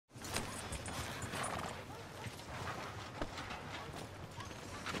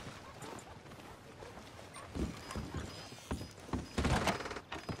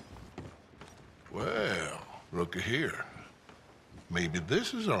looky here. Maybe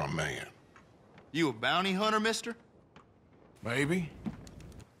this is our man. You a bounty hunter, mister? Maybe.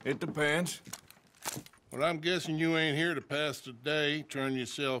 It depends. Well, I'm guessing you ain't here to pass the day, turn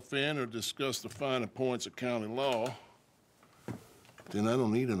yourself in, or discuss the finer points of county law. Then I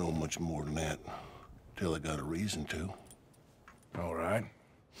don't need to know much more than that, till I got a reason to. All right.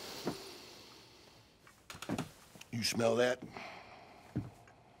 You smell that?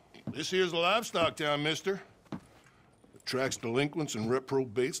 This here's a livestock town, mister. Attracts delinquents and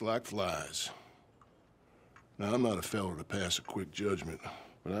reprobates like flies. Now, I'm not a fellow to pass a quick judgment,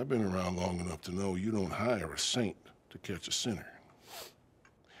 but I've been around long enough to know you don't hire a saint to catch a sinner.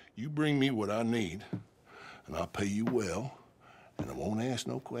 You bring me what I need, and I'll pay you well, and I won't ask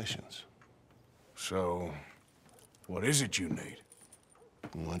no questions. So, what is it you need?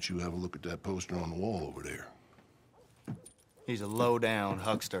 Why don't you have a look at that poster on the wall over there? He's a low-down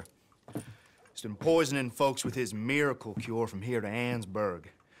huckster. He's been poisoning folks with his miracle cure from here to Annesburg.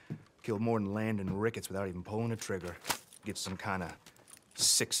 Killed more than Landon Ricketts without even pulling a trigger. Gets some kind of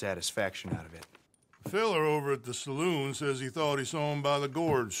sick satisfaction out of it. The feller over at the saloon says he thought he saw him by the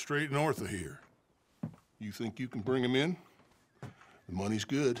gorge straight north of here. You think you can bring him in? The money's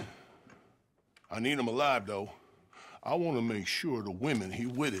good. I need him alive, though. I want to make sure the women he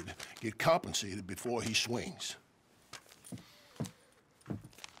witted get compensated before he swings.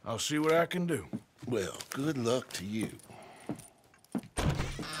 I'll see what I can do. Well, good luck to you.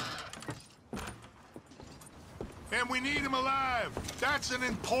 And we need him alive. That's an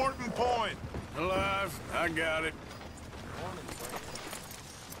important point. Alive, I got it.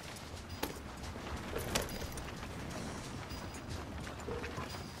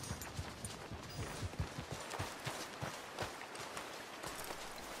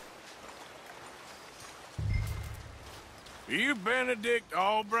 Are you Benedict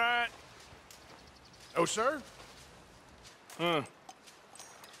Allbright? Oh, sir? Huh.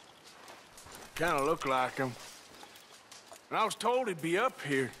 Kinda look like him. And I was told he'd be up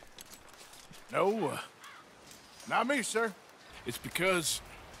here. No, not me, sir. It's because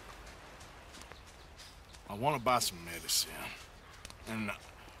I want to buy some medicine. And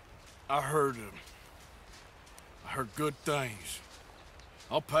I heard good things.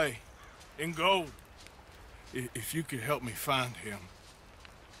 I'll pay in gold if you could help me find him.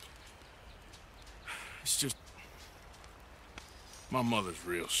 It's just my mother's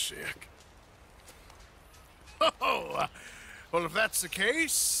real sick. Oh, well, if that's the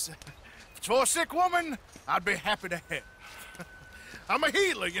case, if it's for a sick woman, I'd be happy to help. I'm a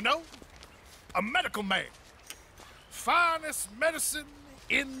healer, you know? A medical man. Finest medicine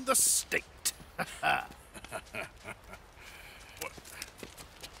in the state.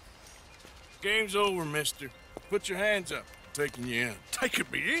 Game's over, mister. Put your hands up. I'm taking you in. Taking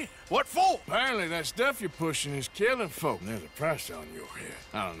me in? What for? Apparently that stuff you're pushing is killing folk. There's a price on your head.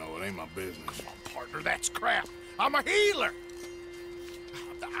 I don't know, it ain't my business. Come on, partner, that's crap. I'm a healer.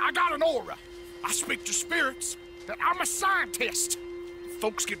 I got an aura. I speak to spirits. I'm a scientist.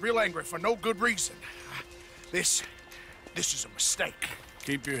 Folks get real angry for no good reason. This is a mistake.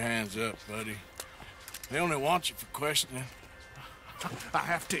 Keep your hands up, buddy. They only want you for questioning. I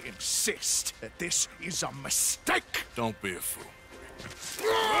have to insist that this is a mistake. Don't be a fool.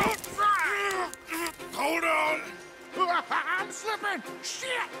 Hold on. I'm slipping. Shit.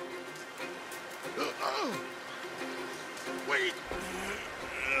 Wait.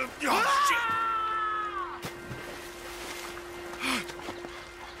 Oh, shit.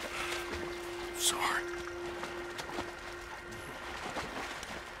 Sorry.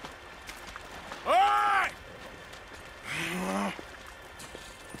 All right.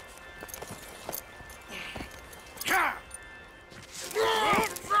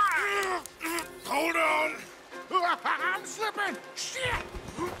 Hold on. I'm slipping. Shit.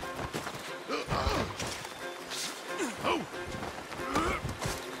 Oh.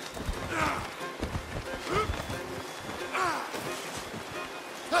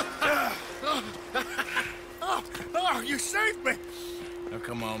 Oh, you saved me. Now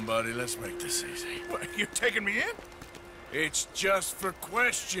come on, buddy, let's make this easy. What, you taking me in? It's just for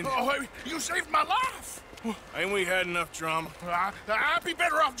questioning. Oh, you saved my life. Ain't we had enough drama? I'd be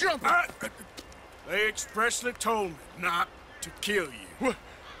better off jumping. They expressly told me not to kill you.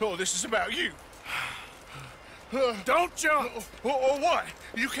 Oh, this is about you. Don't jump! Oh, what?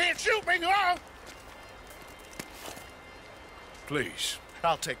 You can't shoot me, huh? Please.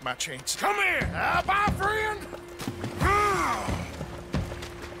 I'll take my chance. Come here! Bye, friend!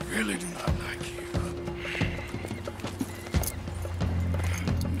 Really do not like you.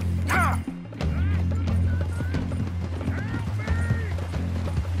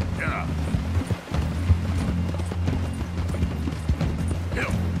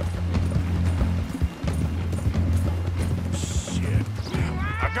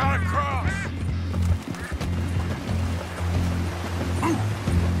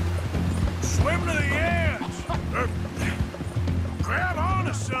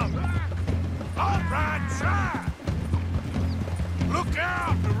 onto something. All right, try. Look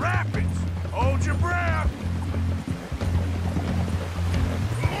out, the rapids. Hold your breath.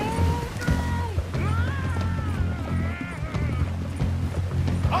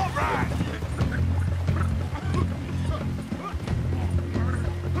 All right.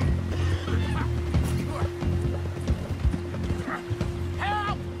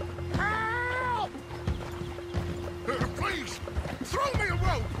 Help! Help! Please, throw me a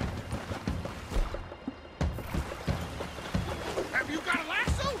rope. Have you got a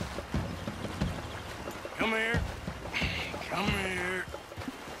lasso? Come here. Come here.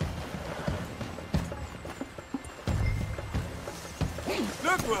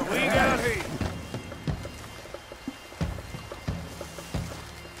 Look what we got here.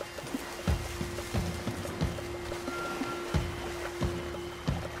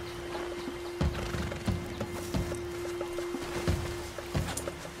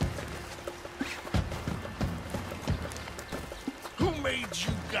 Who made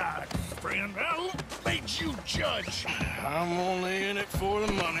you God, friend? Who made you judge? I'm only in it for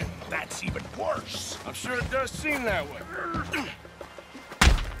the money. That's even worse. I'm sure it does seem that way.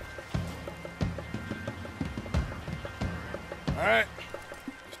 All right,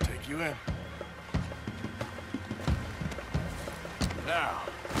 let's take you in. Now,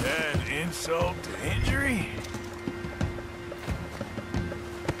 add insult to injury.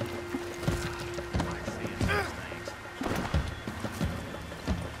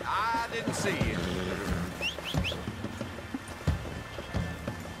 I didn't see you.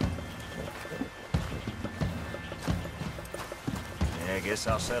 Yeah, I guess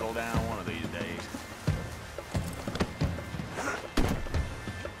I'll settle down one of these days.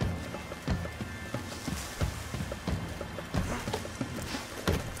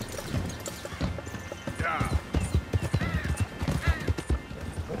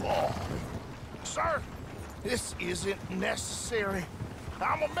 Sir, this isn't necessary.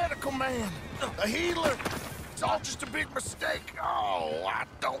 I'm a medical man, a healer. It's all just a big mistake. Oh, I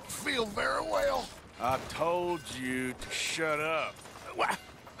don't feel very well. I told you to shut up.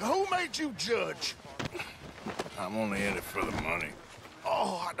 Who made you judge? I'm only in it for the money.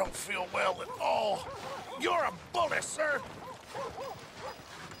 Oh, I don't feel well at all. You're a bully, sir.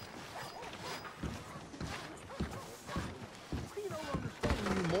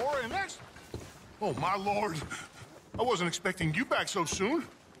 More, and that's... Oh, my lord. I wasn't expecting you back so soon.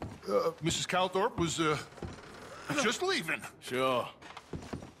 Mrs. Calthorpe was, just leaving. Sure.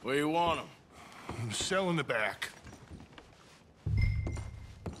 Where you want him? Cell in the back.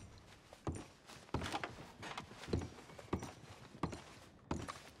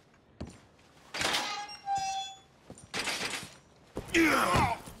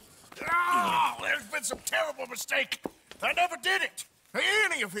 Oh, there's been some terrible mistake. I never did it.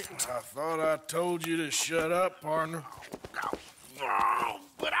 Any of it. I thought I told you to shut up, partner. Oh,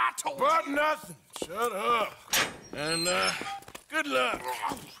 but I told But you. nothing. Shut up. And, good luck.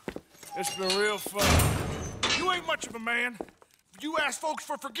 It's been real fun. You ain't much of a man. You ask folks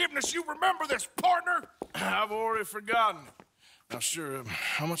for forgiveness, you remember this, partner? I've already forgotten. Now, sure,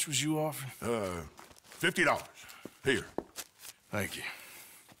 how much was you offering? $50. Here. Thank you.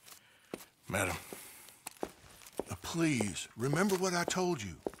 Madam. Please, remember what I told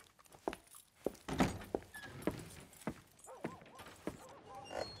you.